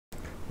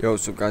Yo,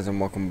 what's up guys, and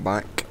welcome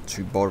back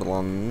to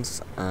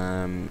Borderlands.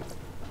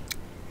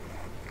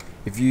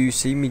 If you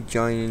see me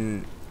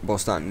joining or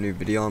starting a new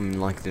video, I'm in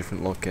like a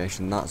different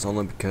location. That's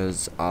only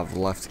because I've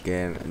left the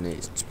game and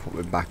it's put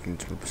me back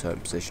into a certain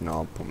position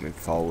or put me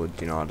forward,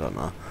 you know, I don't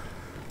know.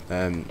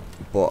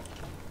 But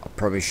I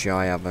promise you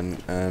I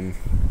haven't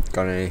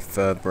gone any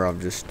further.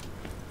 I've just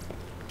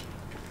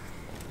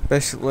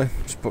basically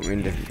just put me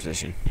in a different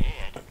position.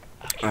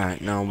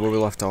 Alright, now where we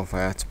left off, I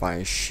had to buy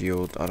a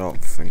shield. I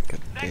don't think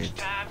I did.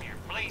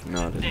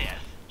 No, I didn't.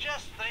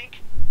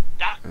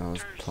 I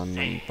was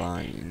planning on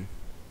buying.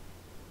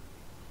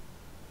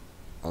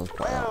 I was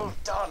buying that one.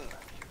 Done.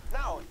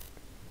 Now.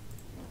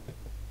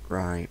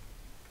 Right.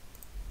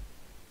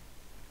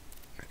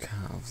 I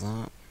can't have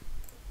that.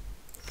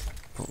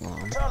 Put that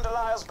on. Turn to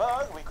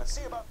Liarsburg. We could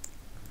see about.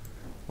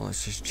 Well,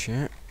 let's just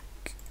check.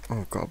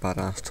 Oh, I've got a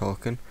badass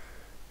token.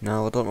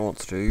 Now I don't know what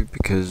to do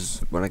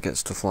because when I get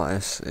stuff like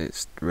this,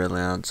 it's really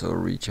hard to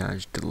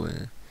recharge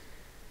delay.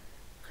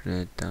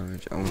 Grenade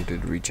damage. I want to do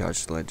the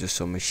recharge delay just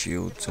so my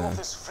shields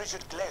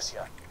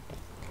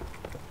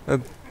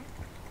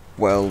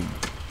well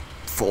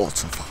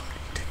fortified.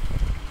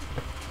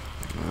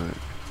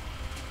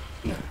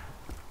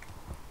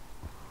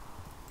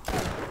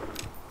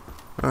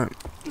 Right.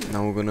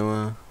 Now we're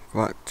gonna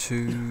go back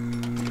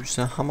to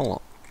Sir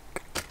Hammerlock.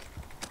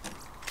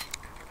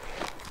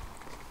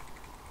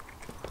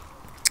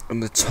 In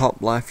the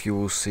top left you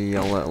will see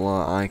a little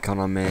icon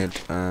I made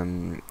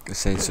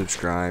saying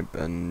subscribe,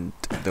 and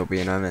there'll be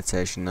an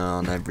annotation there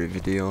on every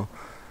video.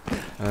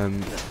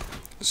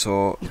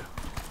 So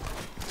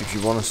if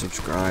you want to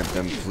subscribe,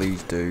 then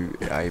please do.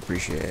 I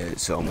appreciate it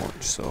so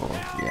much. So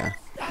yeah.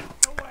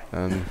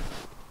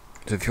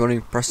 So if you want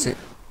to press it,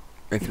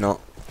 if not,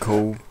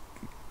 cool.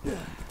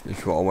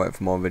 If you want to wait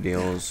for more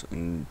videos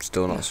and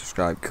still not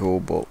subscribe,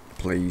 cool. But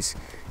please,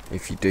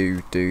 if you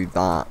do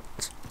that,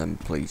 then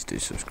please do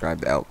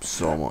subscribe. It helps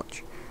so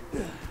much.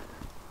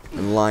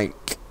 And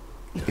like,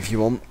 if you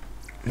want.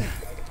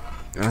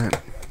 Right.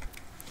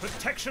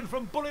 Protection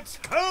from bullets,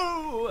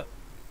 ho!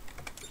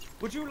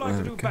 Would you like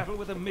to do battle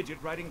with a midget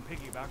riding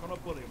piggyback on a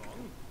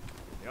bullymong?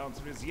 The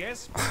answer is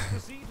yes. Please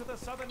proceed to the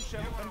southern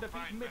shelf and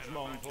defeat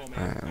Midgemong for me.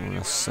 Alright, I'm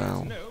gonna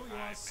sell No, you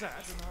are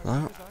sad and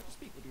I would desire to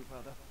speak with you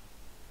further.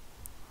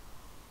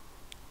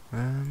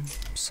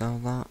 Sell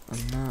that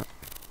and that.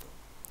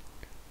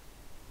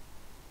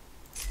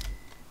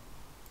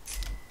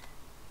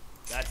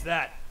 That's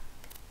that.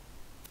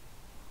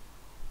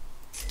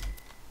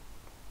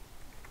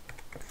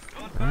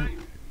 Right.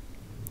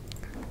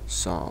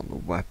 Sell the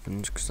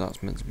weapons, because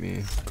that's meant to be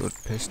a good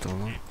pistol,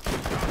 huh?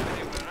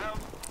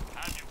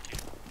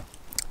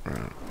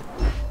 Right.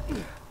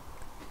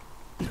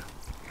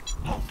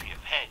 Hope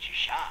you've had your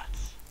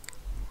shots.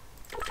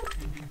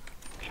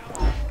 Come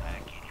on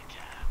back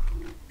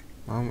anytime.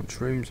 How much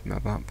room's in my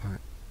backpack?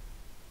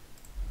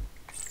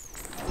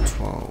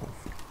 12.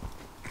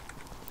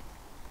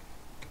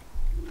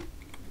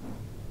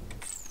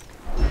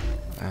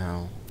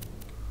 Ow.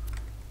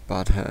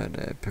 Bad hair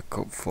day, pick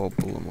up 4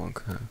 bullet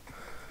marker.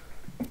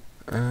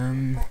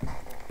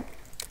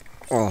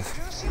 Oh,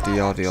 the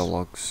audio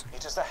logs.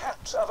 It is the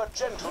hat of a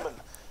gentleman,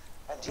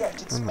 and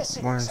yet it's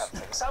missing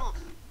something.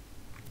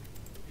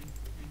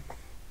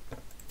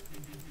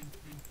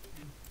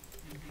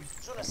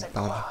 Je ne sais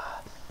quoi.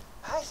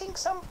 I think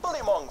some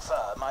bullymong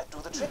fur might do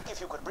the trick if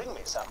you could bring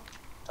me some.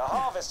 To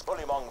harvest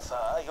bullymong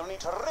fur, you'll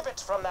need to rip it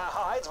from their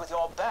hides with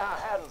your bare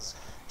hands.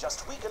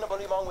 Just weaken a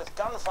bullymong with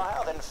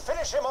gunfire, then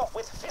finish him off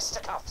with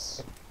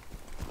fisticuffs.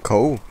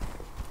 Cool.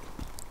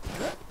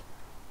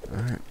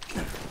 Alright.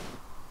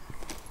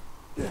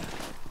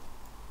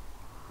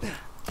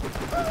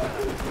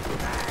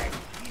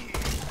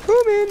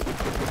 Come in.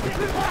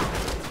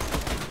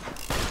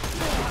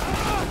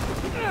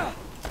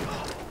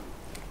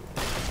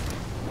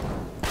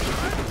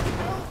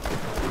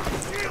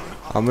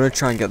 I'm gonna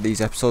try and get these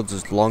episodes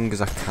as long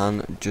as I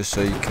can, just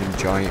so you can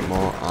enjoy it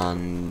more,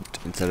 and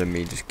instead of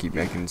me just keep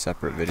making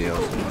separate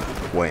videos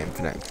and waiting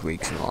for next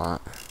week's and all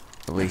that,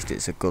 at least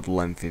it's a good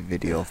lengthy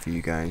video for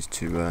you guys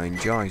to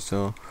enjoy.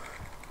 So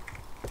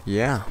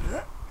yeah,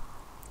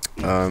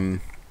 I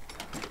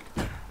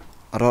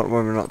don't know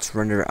whether or not to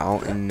render it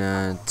out in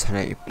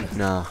 1080.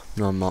 No,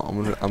 I'm not.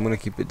 I'm gonna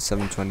keep it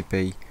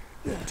 720p,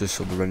 just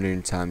so the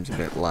rendering time's a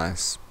bit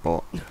less,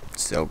 but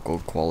still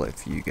good quality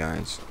for you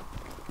guys.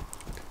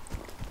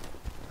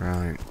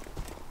 Right.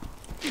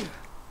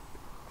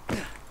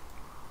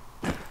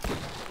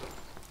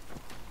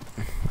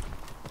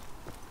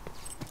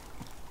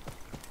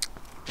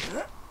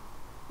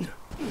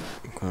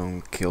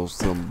 Gonna kill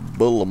some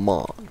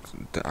bullymong.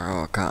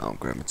 Oh, I can't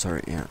upgrade my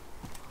turret yet.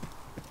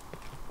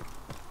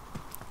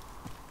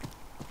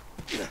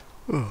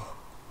 Oh.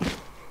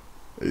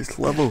 It's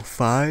level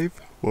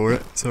 5.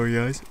 Alright, sorry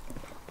guys.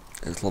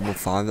 It's level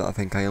 5 that I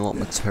think I unlocked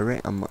my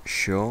turret, I'm not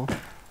sure.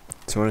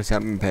 To be honest, I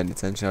haven't been paying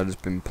attention. I've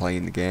just been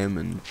playing the game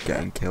and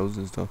getting kills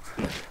and stuff,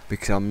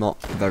 because I'm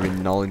not very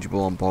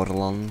knowledgeable on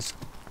Borderlands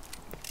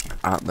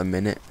at the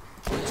minute,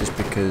 just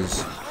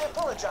because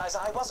As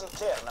I wasn't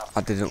clear enough.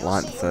 I didn't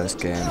like the first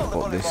game,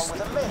 but this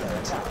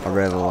I I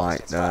really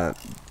like the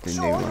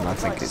new one. I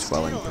think it's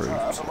well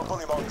improved. So.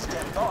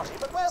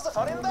 But where's the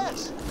fun in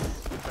that?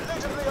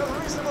 Blatantly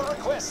unreasonable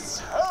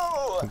requests.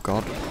 Oh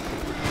God.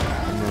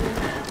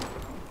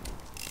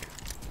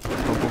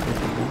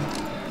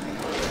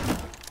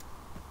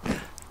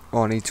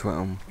 Oh, I need to hit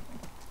him.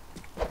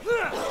 There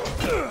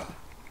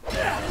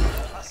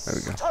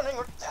we go. Stunning.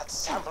 That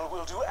sample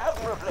will do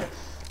admirably.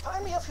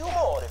 Find me a few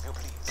more, if you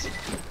please.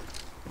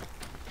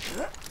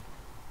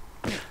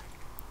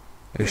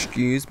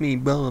 Excuse me,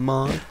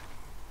 Bellamont.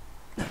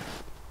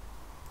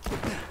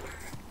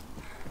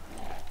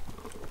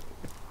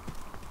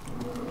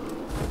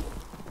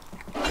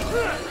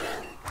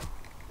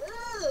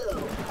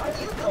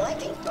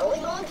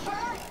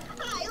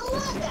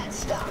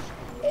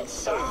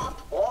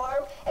 Soft,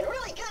 warm, and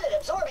really good at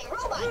absorbing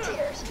robot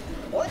tears.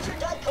 Once you're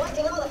done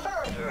collecting all the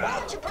fur, why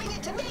don't you bring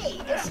it to me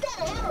instead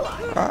of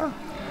Hammerlock?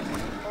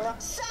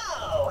 So,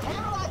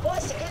 Hammerlock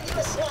wants to give you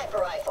a sniper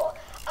rifle.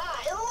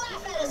 I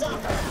laugh at his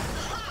offer.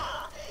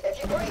 Ha!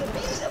 If you bring me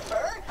the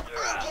fur,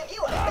 I'll give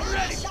you a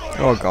badass shotgun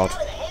Oh God.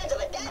 out of the hands of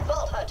a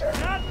deadbolt hunter.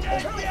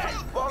 It's really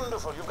fast.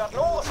 Wonderful. You've gotten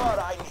all the fur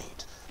I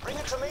need. Bring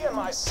it to me and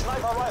my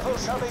sniper rifle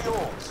shall be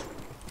yours.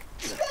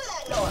 Screw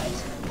that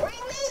noise.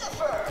 Bring me the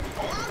fur,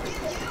 and I'll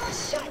give you a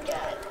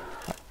shotgun.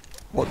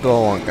 What do I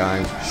want,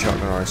 guys?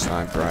 Shotgun or a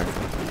sniper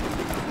rifle?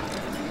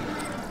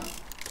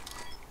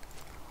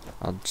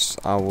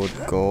 I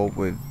would go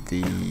with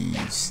the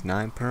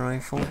sniper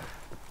rifle,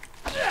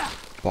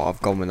 but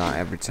I've gone with that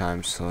every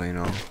time, so you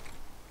know.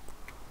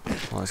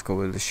 Let's go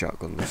with the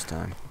shotgun this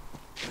time.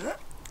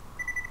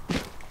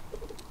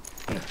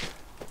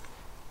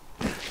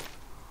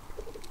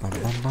 Bum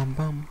bum bum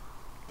bum.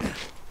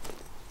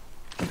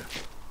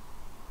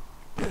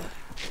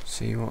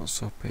 See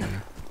what's up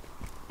here.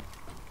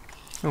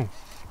 Oh.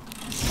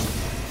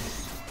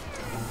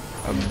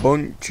 A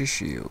bunch of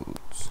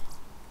shields.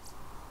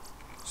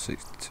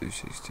 62,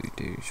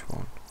 62, each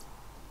one.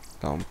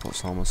 That one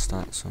puts all my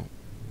stats up.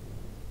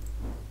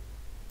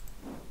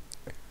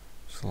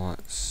 So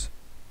let's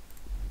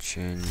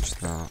change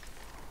that.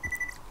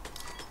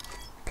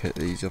 Pick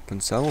these up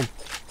and sell them.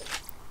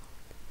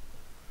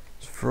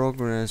 Frog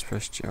grenades,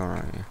 press G.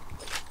 Alright, yeah.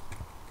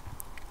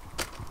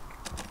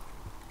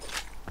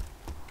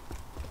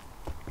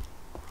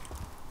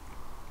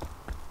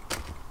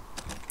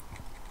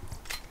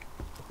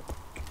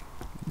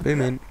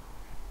 Boom in.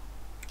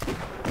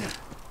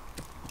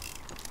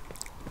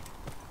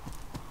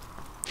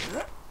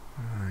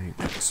 Alright,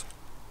 next.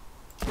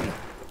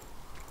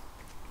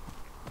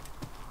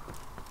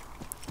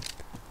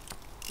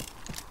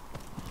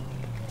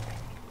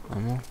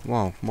 Ammo?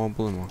 Wow, more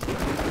blue ammo.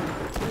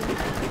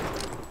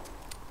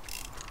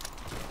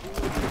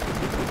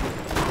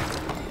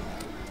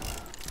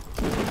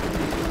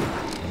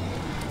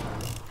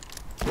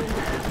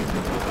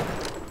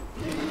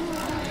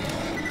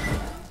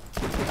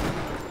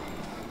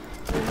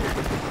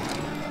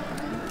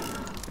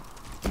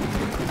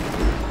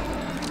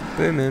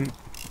 Boom in.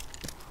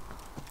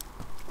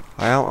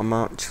 I'm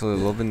actually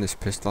loving this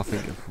pistol. I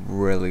think it's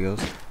really good.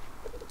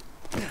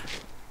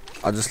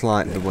 I just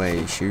like the way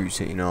he shoots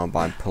it, you know,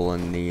 by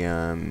pulling the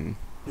I don't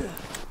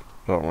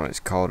know what it's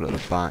called at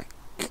the back.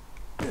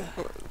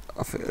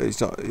 I think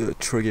it's not a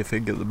trigger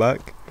thing at the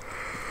back.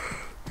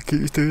 He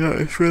keeps doing that.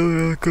 It's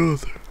really good.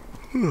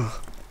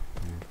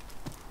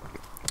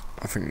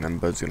 I think them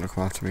birds are gonna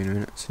come after me in a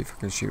minute. See if I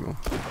can shoot one.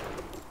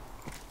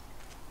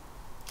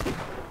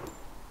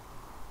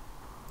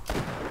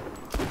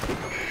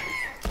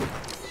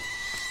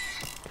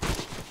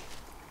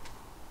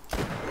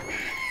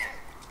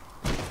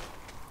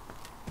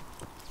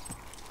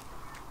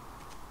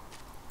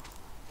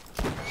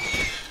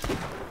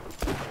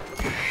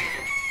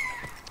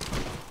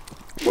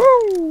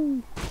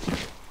 Woo!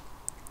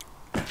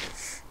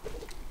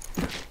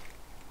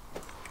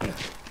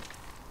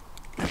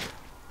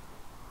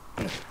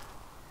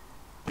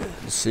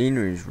 The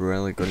scenery is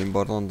really good in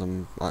Borderlands.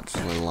 I'm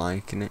actually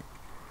liking it.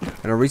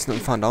 And I recently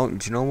found out,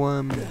 do you know,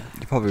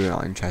 you're probably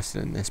not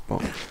interested in this,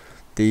 but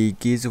the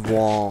Gears of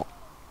War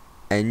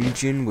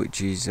engine,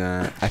 which is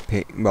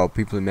Epic, well,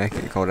 people who make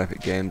it are called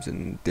Epic Games,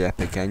 and the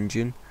Epic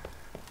engine,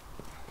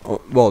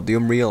 well, the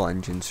Unreal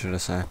engine, should I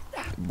say,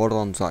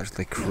 Borderlands was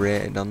actually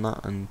created on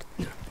that, and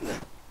it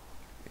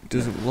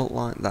doesn't look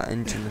like that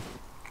engine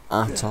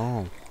at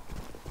all,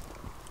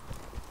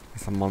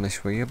 if I'm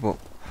honest with you, but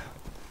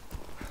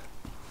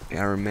they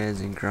are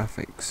amazing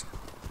graphics.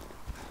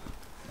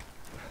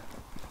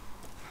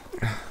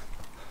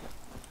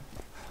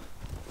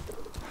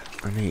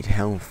 I need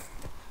health.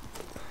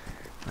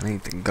 I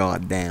need the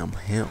goddamn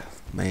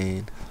health,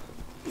 man.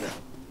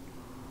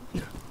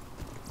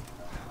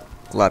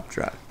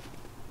 Claptrap.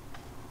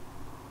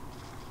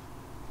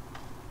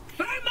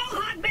 Fur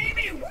Mohawk,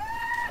 baby!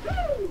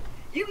 Woo-hoo!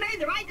 You made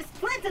the right.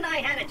 Flint and I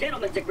had a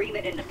gentleman's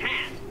agreement in the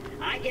past.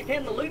 I give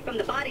him the loot from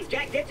the bodies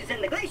Jack ditches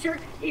in the glacier.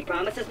 He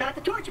promises not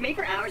to torture me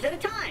for hours at a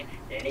time.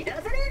 Then he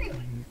does it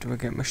anyway. Do I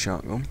get my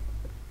shotgun?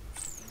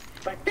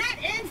 But that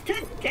ends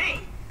today.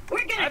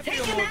 We're gonna I take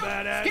feel him more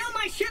out, badass. steal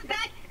my ship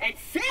back, and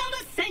sail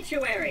to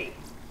Sanctuary.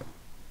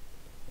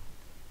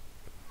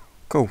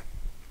 Cool.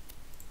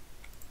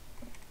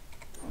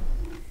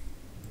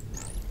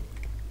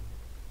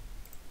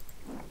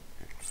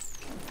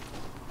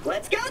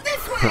 Let's go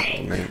this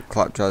way. Mate,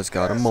 Claptrap's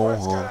got a Here's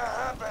what's gonna mohawk.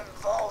 happen,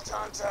 Vault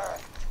Hunter.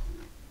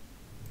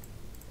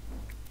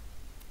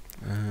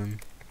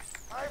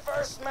 My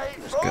first mate,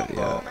 Let's get Boom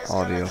the Boom, is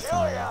audio gonna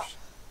kill ya. files.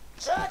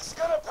 Jack's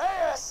gonna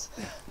pay us,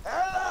 and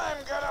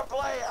I'm gonna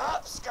play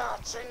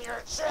hopscotch in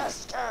your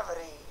chest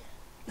cavity.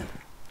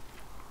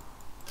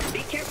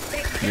 Be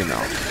careful. You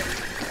know.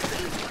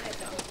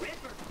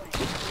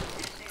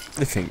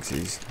 He thinks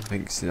he's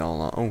all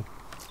that. Oh.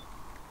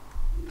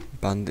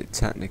 Bandit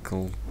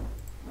technical.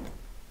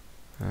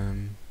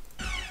 Right.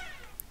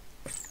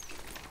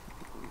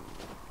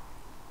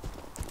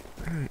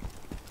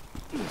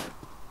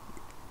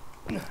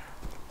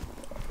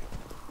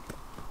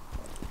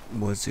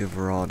 Where's the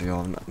other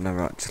audio? I've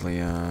never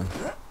actually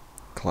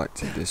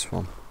collected this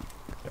one.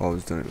 I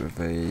was doing it with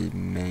a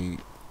mate.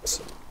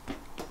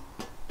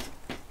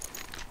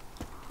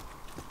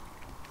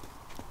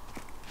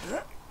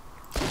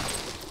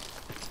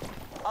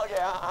 Okay,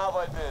 how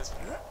about this?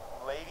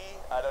 Lady,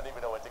 I don't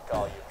even know what to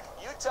call you.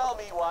 You tell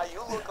me why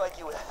you look like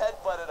you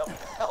headbutted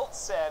a belt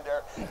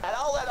sander, and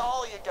I'll let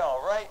all of you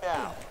go right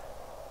now.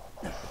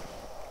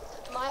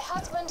 My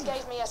husband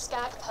gave me a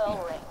skag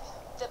pearl ring.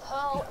 The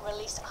pearl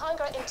released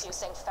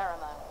hunger-inducing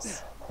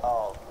pheromones.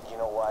 Oh, you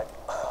know what?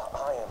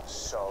 I am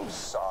so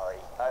sorry.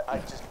 I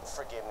just,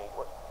 forgive me.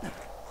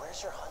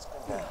 Where's your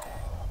husband now?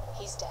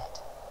 He's dead.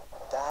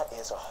 That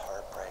is a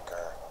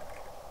heartbreaker.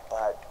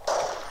 But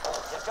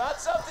you got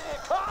something in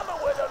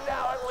common with him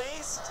now, at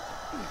least.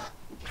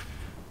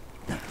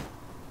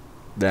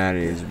 That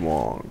is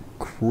one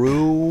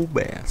cruel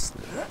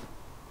bastard.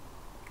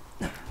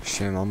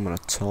 Shame I'm gonna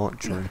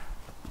torture him.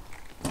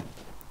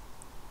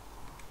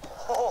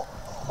 Oh,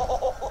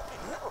 holy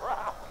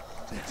crap.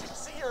 Did you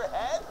see your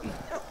head?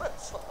 It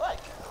was like...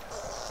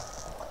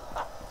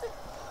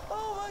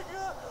 oh my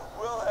god.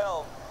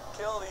 Wilhelm,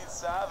 kill these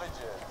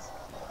savages.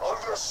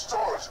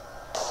 Understood.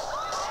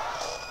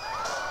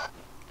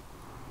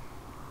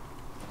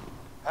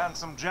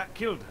 Handsome Jack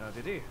killed her,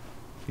 did he?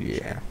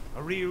 Yeah.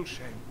 A real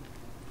shame.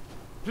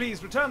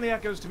 Please return the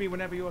echoes to me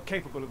whenever you are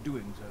capable of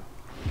doing so.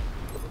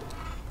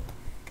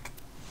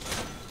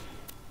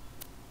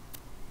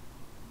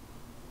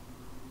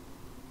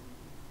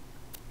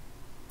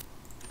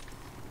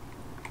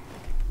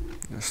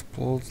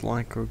 Explodes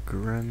like a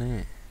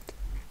grenade.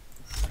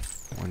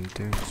 When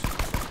doing so.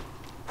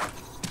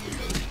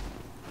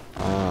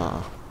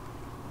 Ah.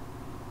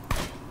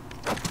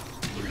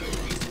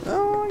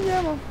 Oh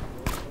yeah, man.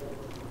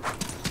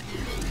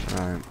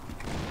 Right.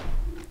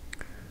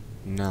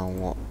 Now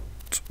what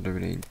do we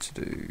need to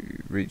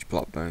do? Reach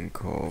Blackburn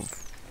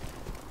Cove.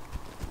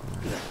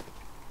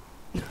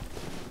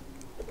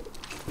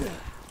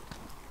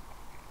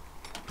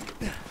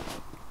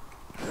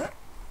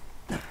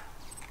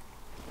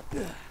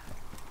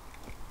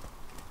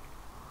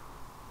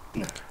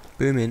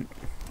 Booming.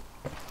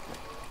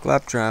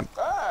 Claptrap.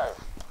 Hey,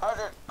 how's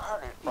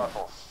it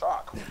buckle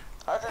suck?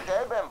 How's your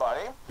day been,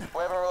 buddy?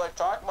 We haven't really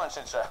talked much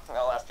since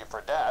I left you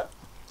for dead.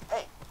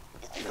 Hey,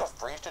 you think you'll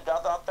freeze to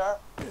death out there?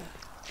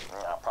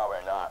 No,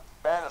 probably not.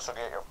 Bandits will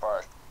get you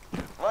first.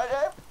 My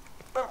day?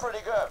 Been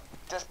pretty good.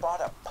 Just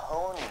bought a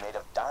pony made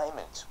of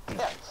diamonds.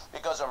 Yeah,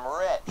 because I'm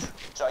rich.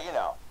 So, you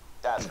know,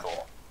 that's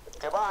cool.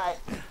 Goodbye.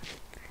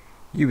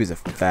 You was a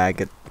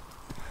faggot.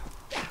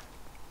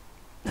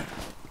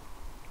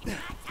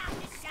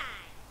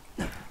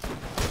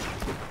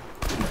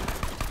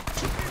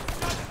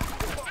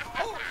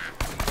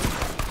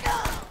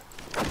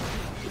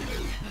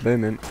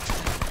 Booming.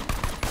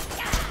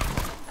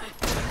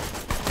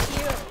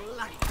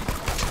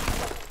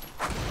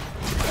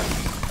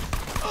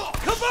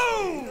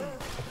 Kaboom!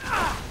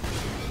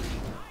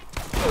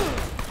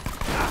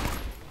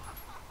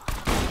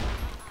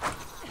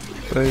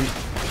 Boom.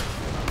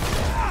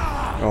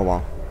 Oh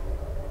wow.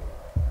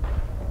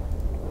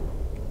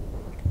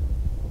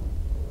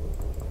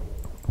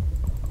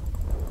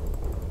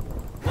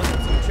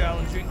 Wasn't so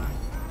challenging.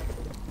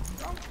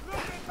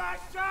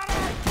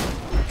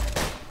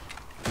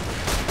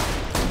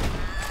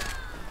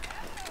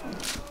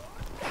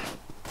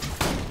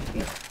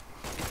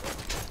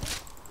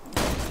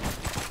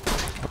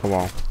 Oh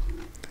wow.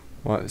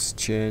 Let's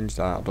change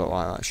that. I don't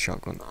like that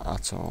shotgun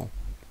at all.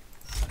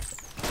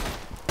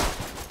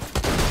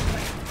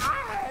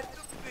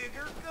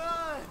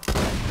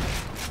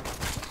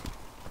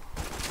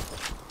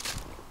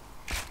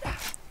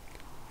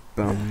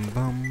 Bum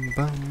bum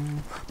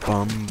bum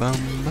bum bum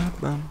bum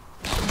bum.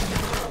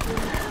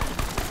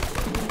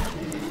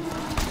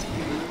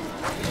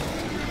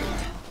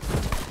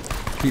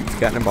 Keep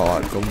forgetting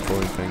about that gun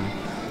throwing thing.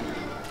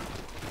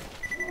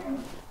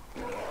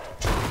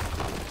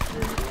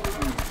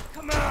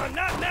 Come on,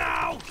 not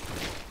now!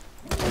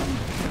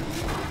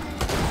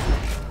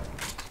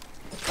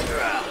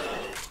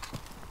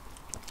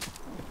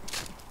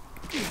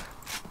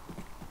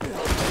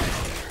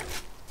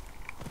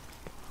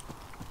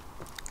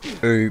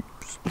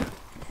 Oops.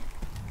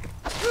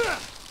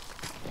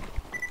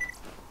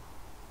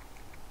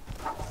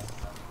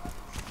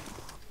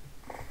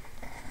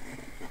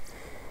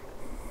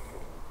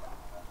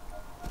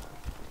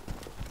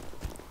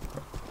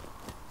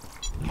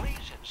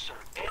 Please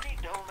insert any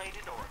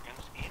donated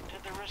organs into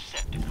the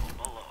receptacle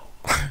below.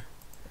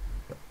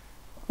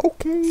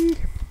 Okay.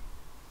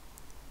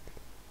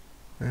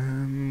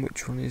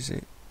 Which one is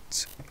it?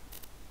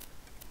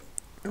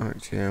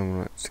 Actually, I'm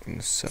not just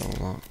gonna sell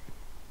that.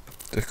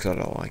 Just 'cause I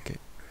don't like it.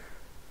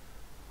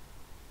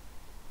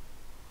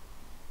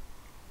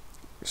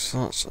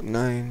 So that's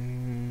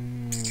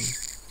 9.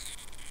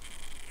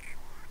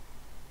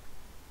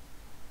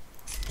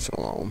 Sell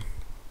that one.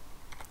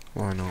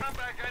 Why not? Come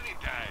back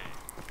anytime.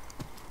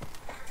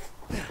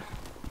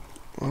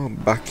 Oh,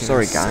 back.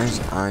 Sorry guys,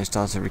 I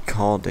started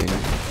recording.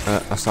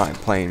 I started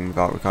playing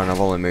without recording.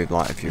 I've only moved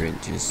like a few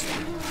inches.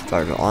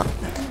 Sorry about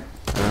that.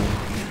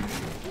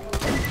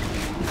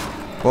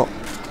 But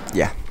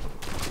yeah.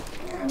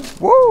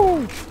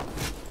 Woo!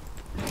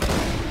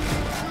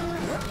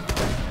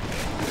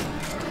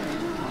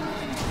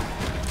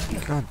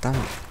 God damn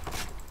it.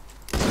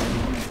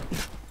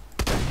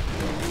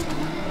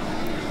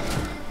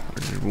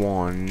 There's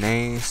one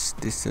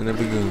nasty son of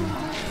a gun.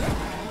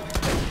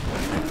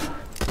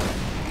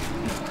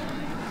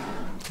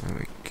 There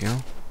we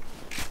go.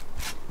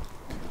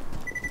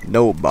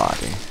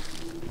 Nobody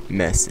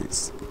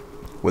messes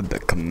with the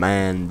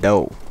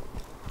commando.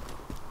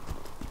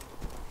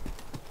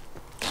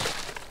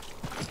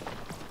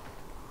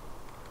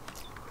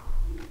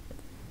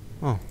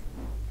 Oh,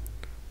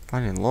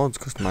 finding loads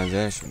of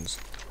customizations.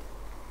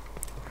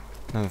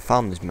 Never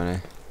found this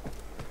many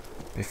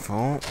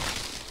before.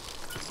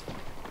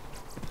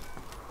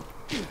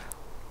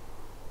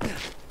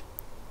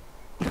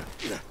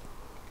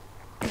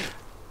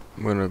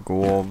 I'm gonna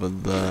go over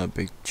there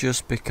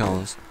just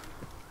because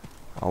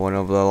I went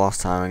over there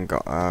last time and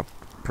got a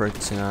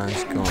pretty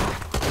nice gun.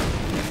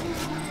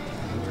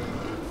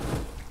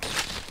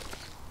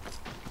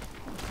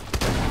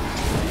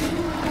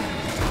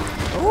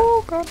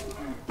 Oh god.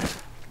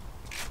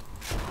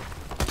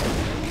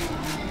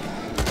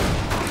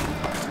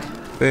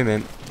 Boom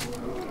in.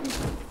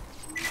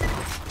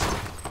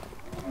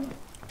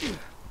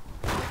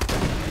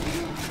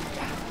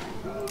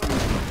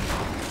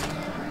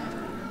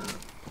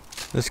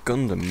 This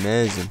gun's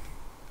amazing.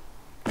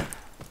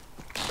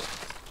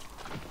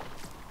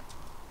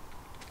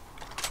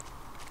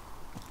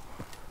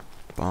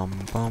 Bum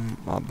bum.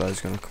 That bird's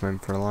gonna come in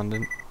for a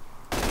landing.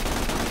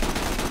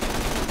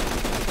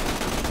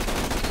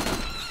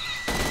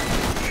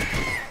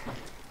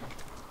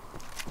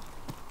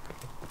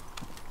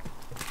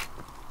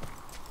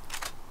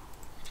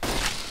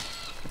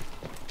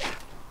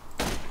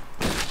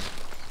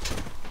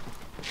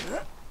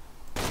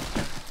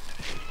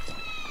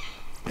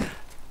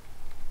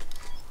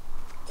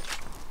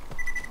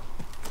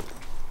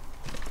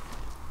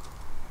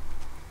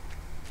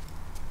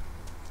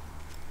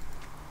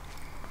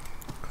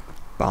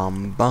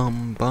 Bum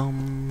bum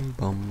bum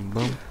bum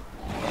bum.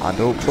 I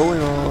don't bully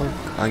on.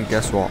 And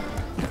guess what?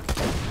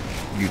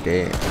 You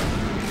dead.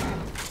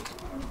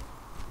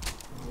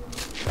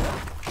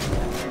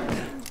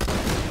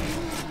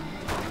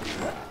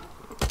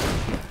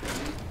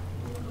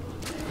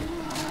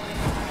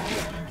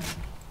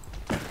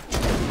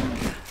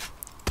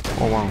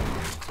 Oh wow.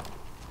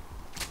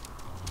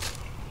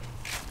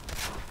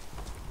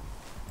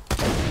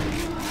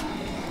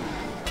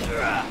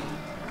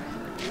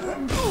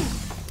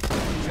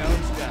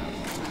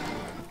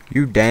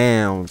 You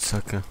down,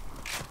 sucker.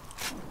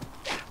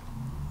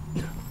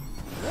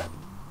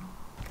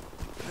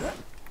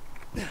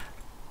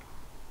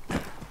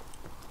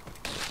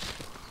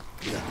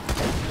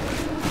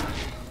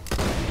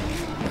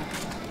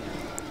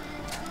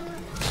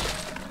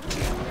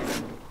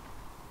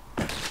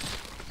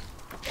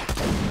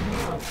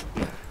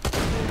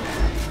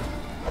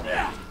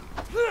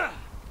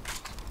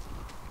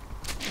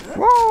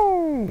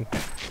 Whoa!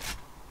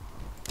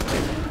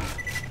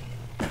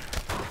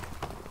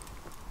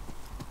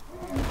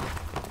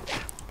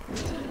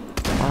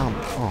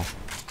 Oh.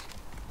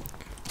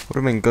 Would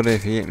have been good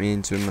if he hit me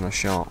into him in a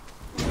shot.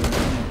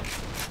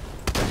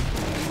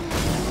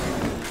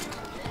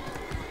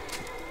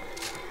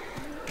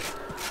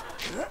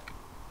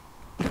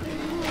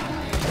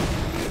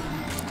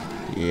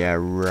 Yeah,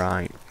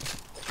 right.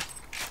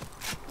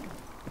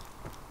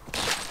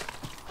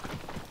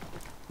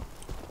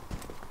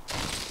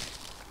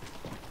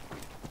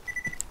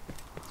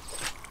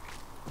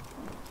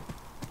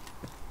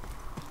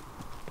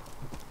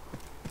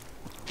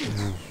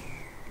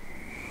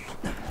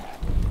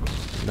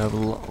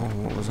 Level. Oh,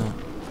 what was that?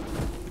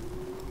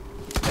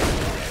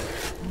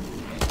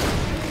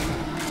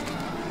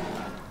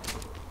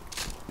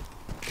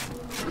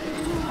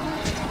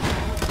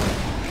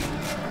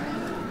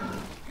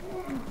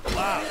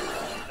 Wow,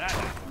 that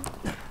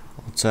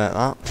I'll take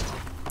that.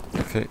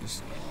 If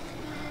it's.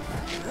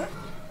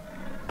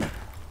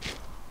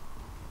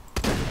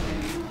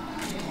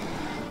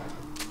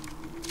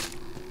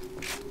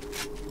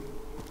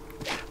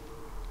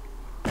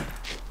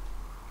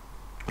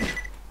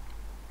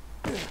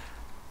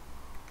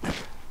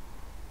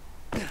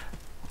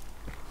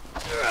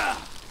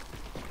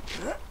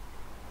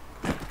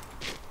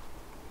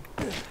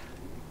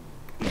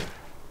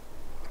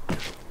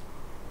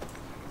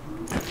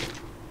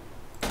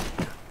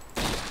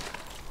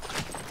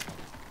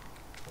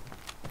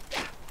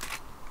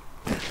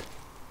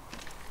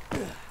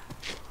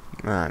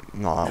 Right,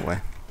 not that way.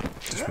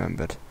 Just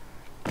remembered.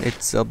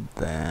 It's up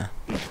there.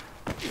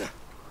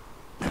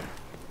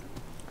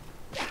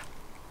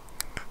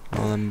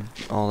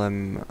 All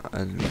them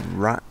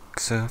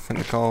racks, I think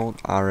they're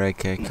called,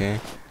 R-A-K-K.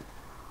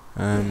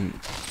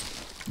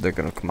 They're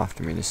gonna come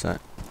after me in a sec.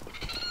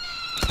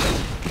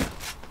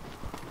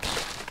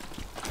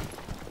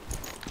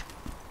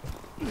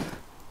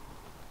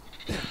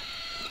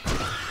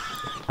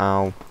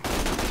 Ow.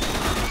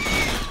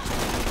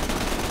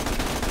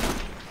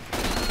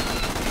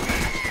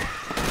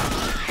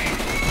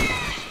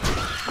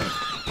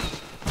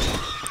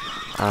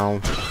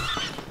 Ow.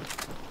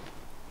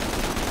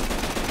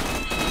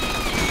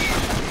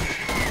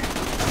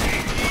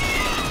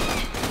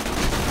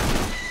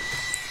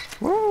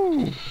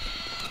 Woo!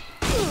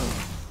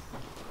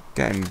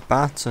 Getting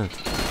battered. You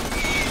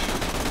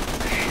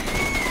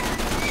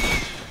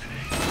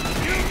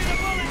get a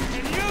bullet,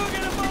 and you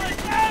get a bullet.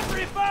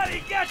 Everybody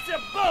gets a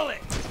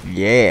bullet.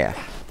 Yeah.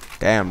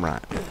 Damn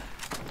right.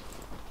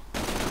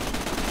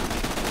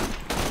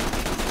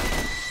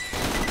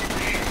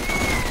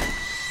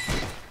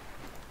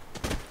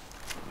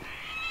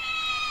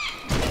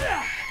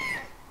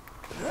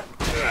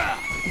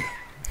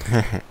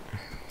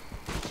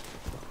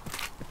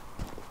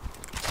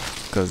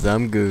 Cause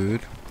I'm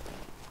good.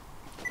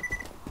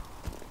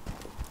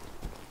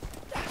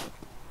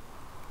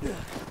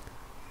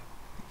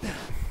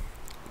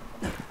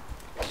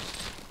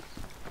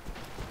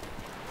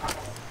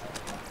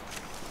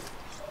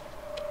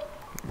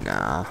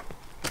 Nah.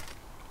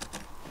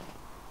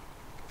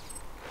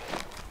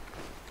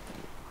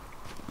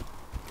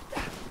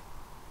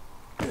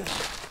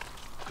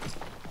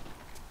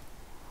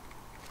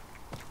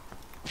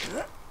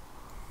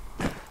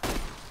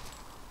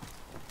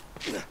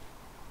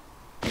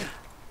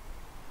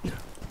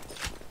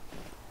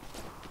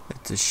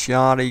 It's a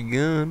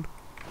shotgun.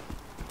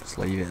 Just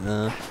leave it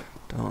there.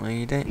 Don't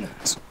need it.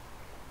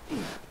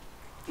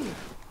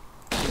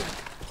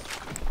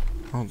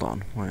 Hold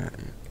on, where?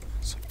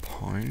 That's a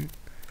point.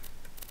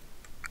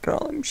 Look at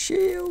all them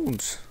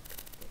shields.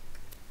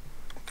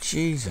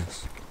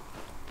 Jesus.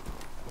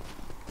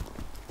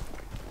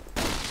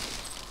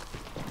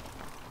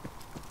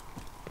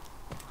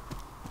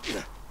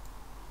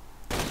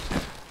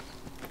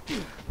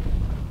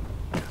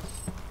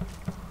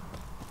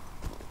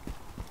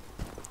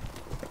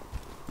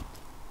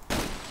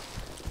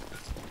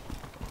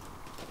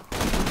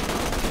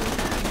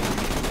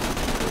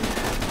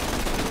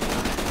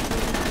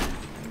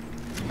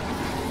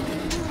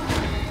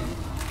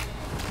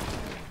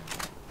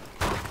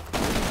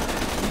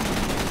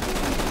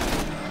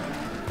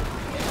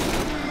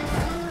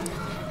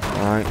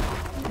 Alright,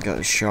 get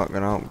the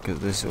shotgun out because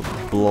this will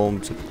blow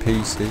them to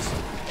pieces.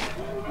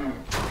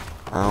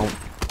 Ow.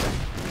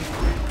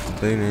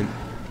 Booming.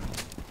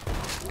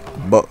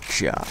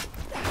 Buckshot.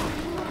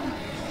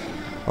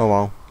 Oh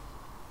well.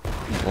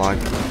 Lag.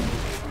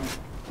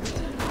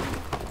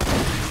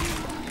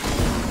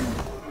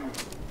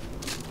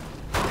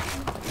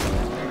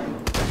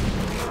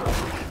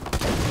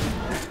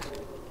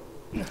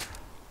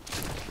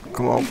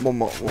 Come on, one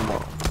more.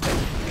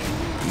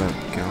 There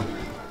we go.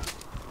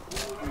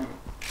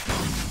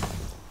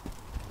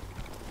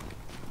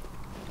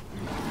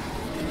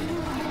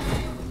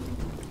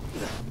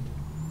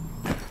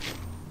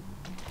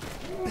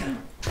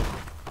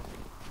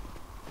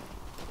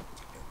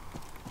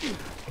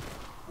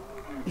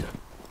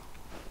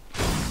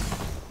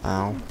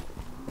 Ow.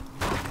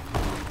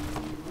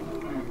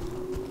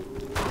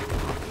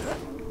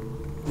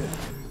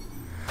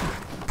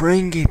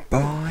 Bring it,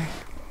 boy.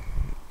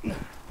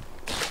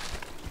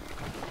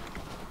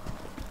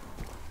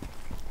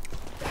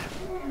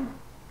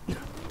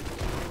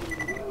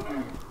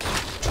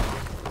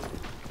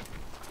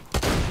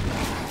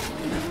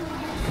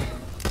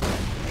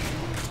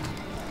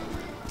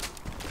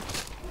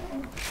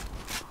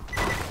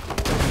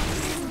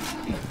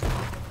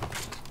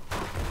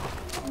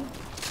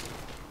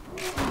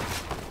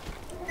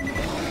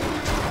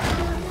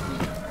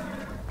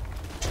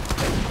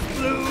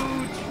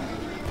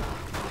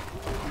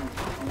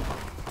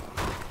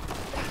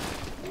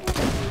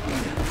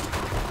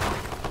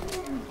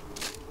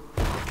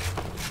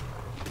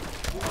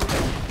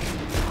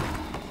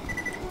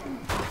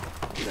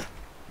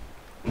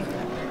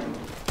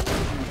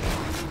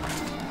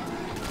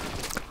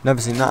 Never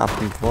seen that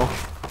happen before.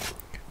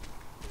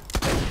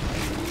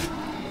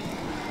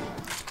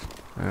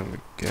 There we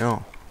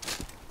go.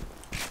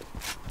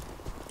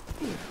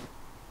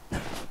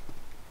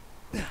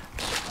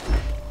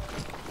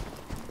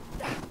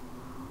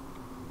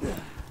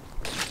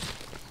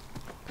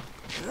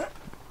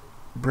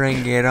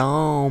 Bring it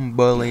on,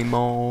 bully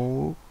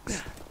mogs.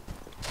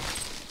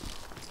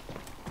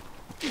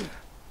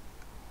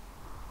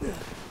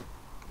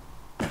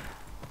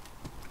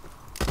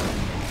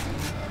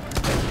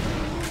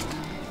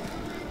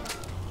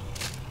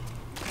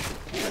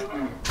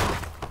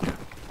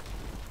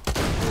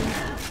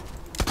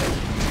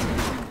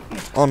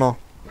 Oh no.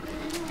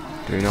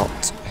 Do not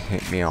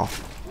hit me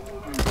off.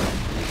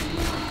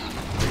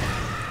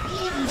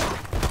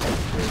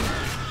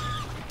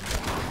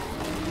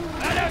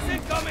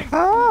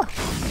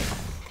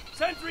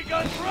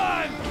 gun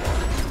crime!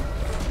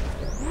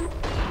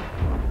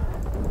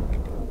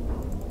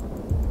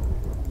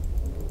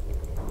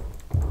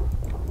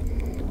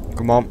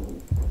 Come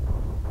on.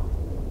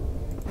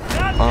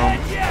 Not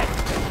dead yet!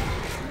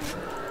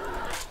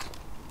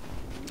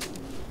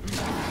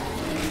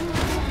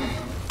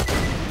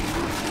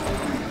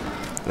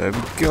 There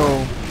we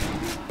go.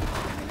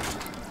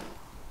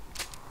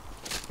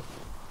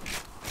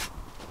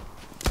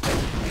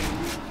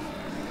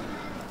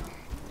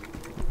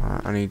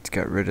 Right, I need to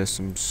get rid of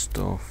some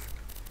stuff.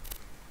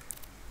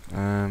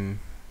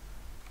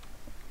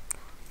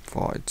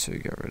 42,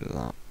 get rid of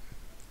that.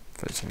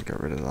 13, get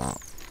rid of that.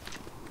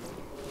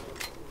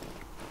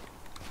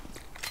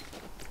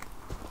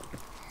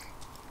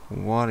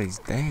 What is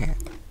that?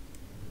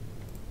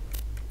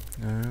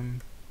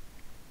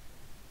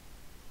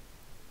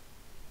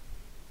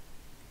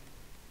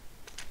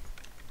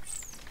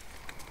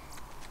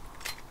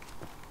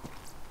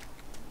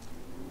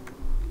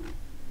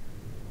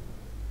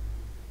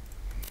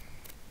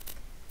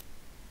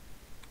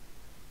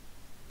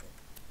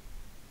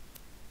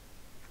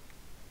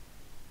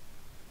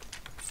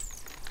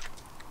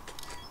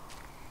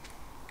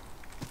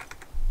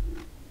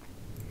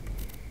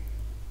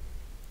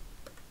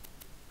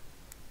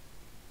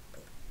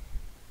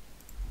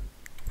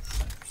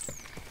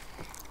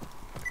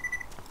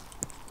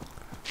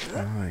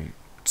 Right.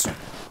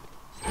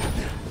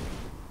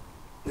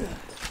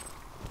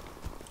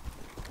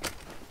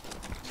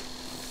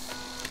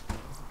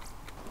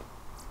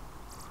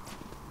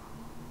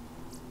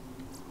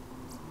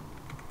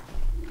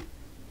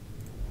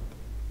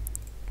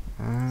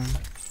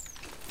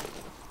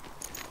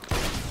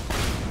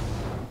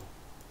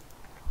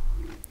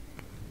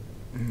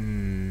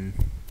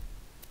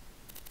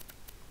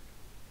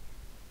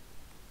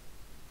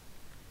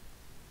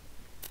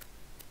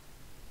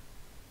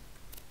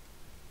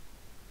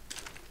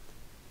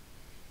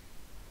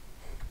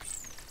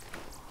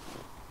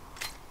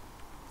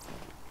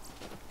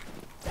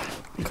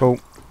 Cool.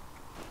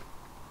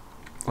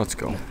 Let's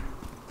go.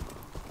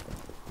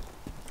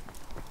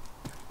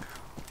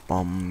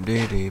 Bum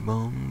diddy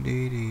bum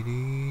diddy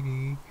dee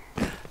dee.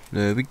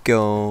 There we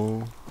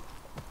go.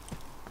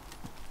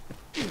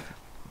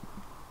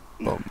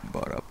 Bum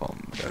bada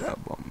bum dada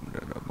bum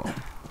dada bum.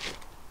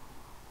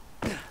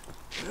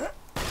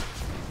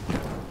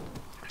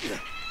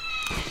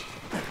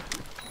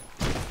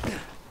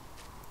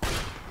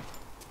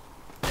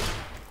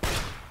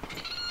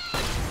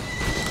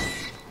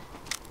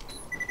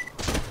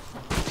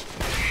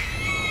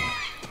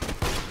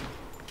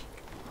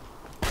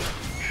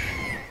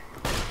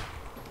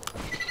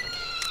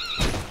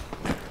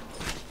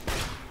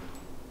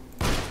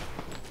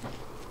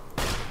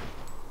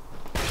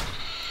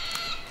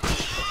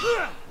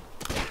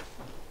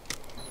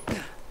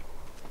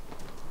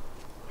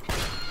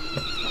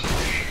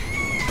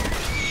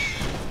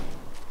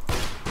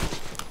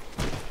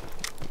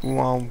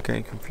 Wow, I'm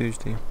getting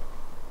confused here.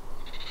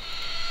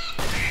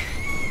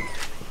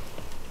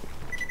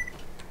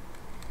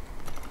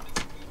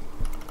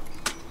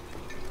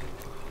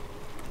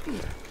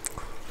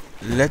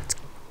 Let's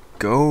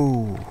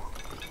go.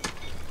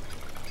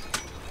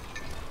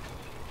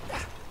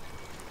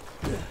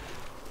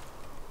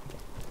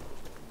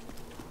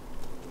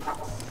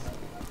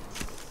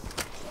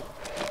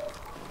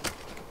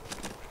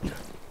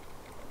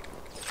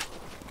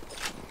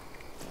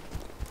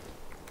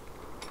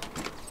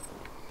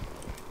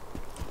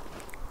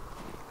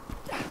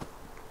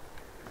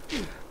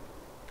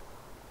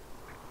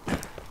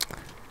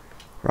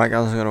 Right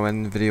guys, I'm going to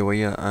end the video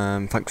here.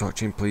 Thanks for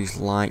watching. Please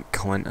like,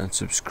 comment and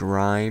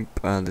subscribe.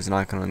 There's an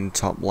icon on the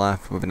top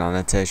left with an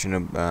annotation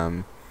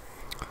of,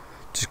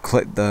 just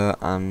click there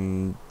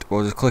and,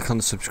 well, just click on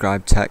the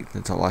subscribe text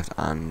in the top left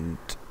and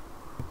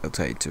it'll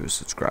take you to a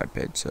subscribe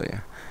page, so yeah.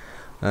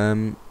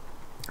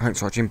 Thanks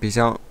for watching, peace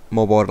out.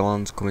 More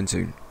Borderlands coming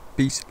soon.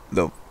 Peace,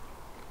 love.